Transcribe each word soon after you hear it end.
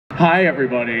Hi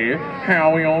everybody,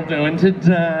 how are we all doing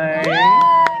today?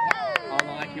 I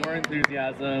like your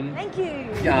enthusiasm. Thank you.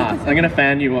 Yeah, I'm gonna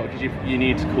fan you up because you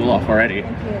need to cool off already.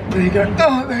 Thank you. There you go.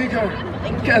 Oh, there you go.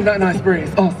 Get that nice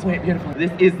breeze. Oh, sweet, beautiful.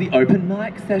 This is the open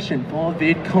mic session for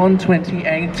VidCon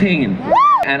 2018.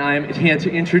 And I'm here to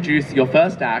introduce your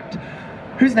first act,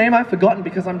 whose name I've forgotten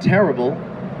because I'm terrible.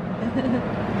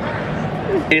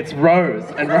 It's Rose,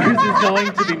 and Rose is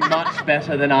going to be much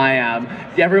better than I am.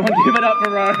 Everyone give it up for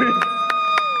Rose.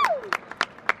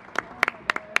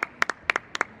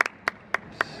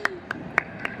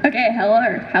 Okay,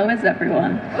 hello. How is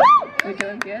everyone? Are we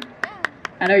doing good?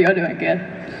 I know you're doing good.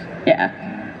 Yeah.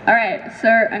 Alright, so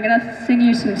I'm gonna sing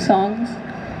you some songs.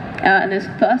 And this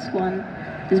first one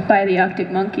is by the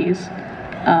Arctic Monkeys.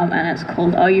 And it's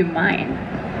called Are You Mine?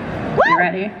 You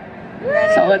ready?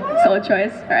 Solid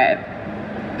choice. Alright.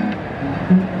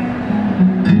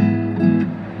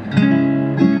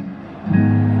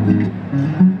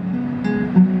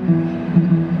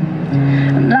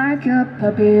 I'm like a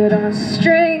puppet on a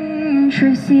string,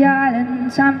 Tracy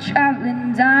Island, time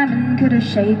traveling diamond, could have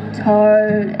shaped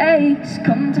heartaches.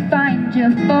 Come to find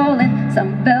you falling,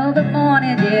 some velvet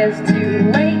morning, it's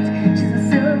too late. She's a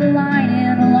silver lining,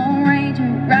 a Lone Ranger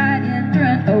riding through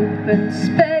an open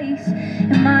space.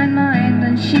 In my mind,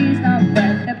 when she's not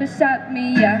right there beside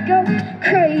me, I go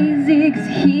crazy, 'cause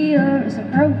here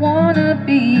isn't where I wanna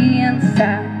be. And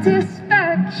satisfaction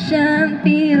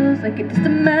feels like it's just a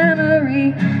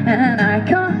memory, and I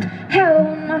can't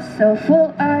help myself.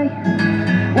 All I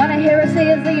wanna hear her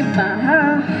say is that you're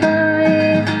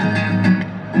mine.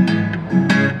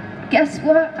 Guess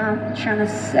what I'm trying to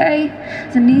say?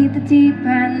 To need the deep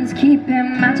ends, keep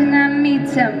imagining me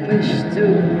 10 wished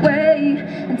away.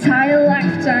 Entire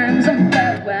lifetimes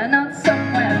somewhere we're not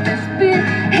somewhere,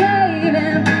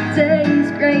 misbehaving for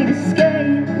days. Great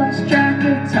escape, lost track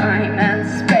of time and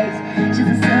space. She's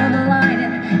a silver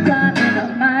lining, climbing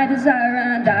up my desire,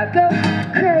 and I go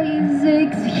crazy,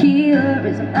 'cause here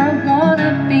isn't where I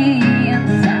wanna be. And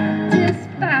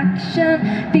satisfaction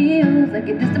feels like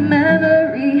it's just a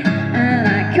memory, and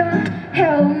I can't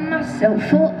help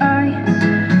myself. All I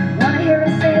wanna hear her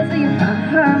say is that you're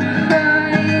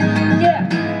mine. Yeah.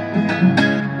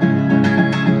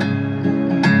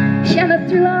 Shine a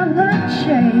thrill of the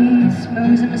chase,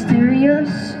 moves in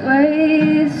mysterious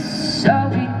ways. So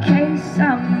in case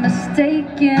I'm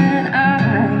mistaken, I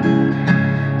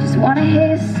just wanna hear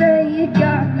you say you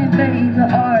got me, baby.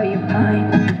 Are you mine?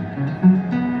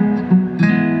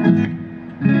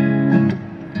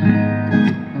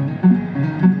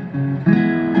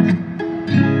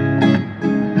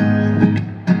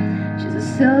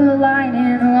 Silver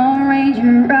lining, a Lone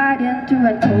Ranger riding through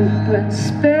an open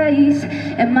space.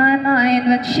 In my mind,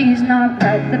 when she's not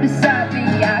right there beside me,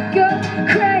 I go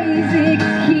crazy,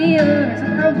 'cause here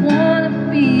isn't where I wanna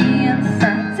be. And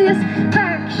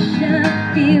satisfaction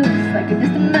feels like it's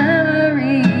just a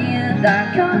memory, and I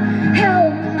can't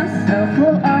help myself.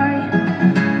 Well, I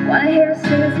wanna hear her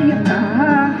say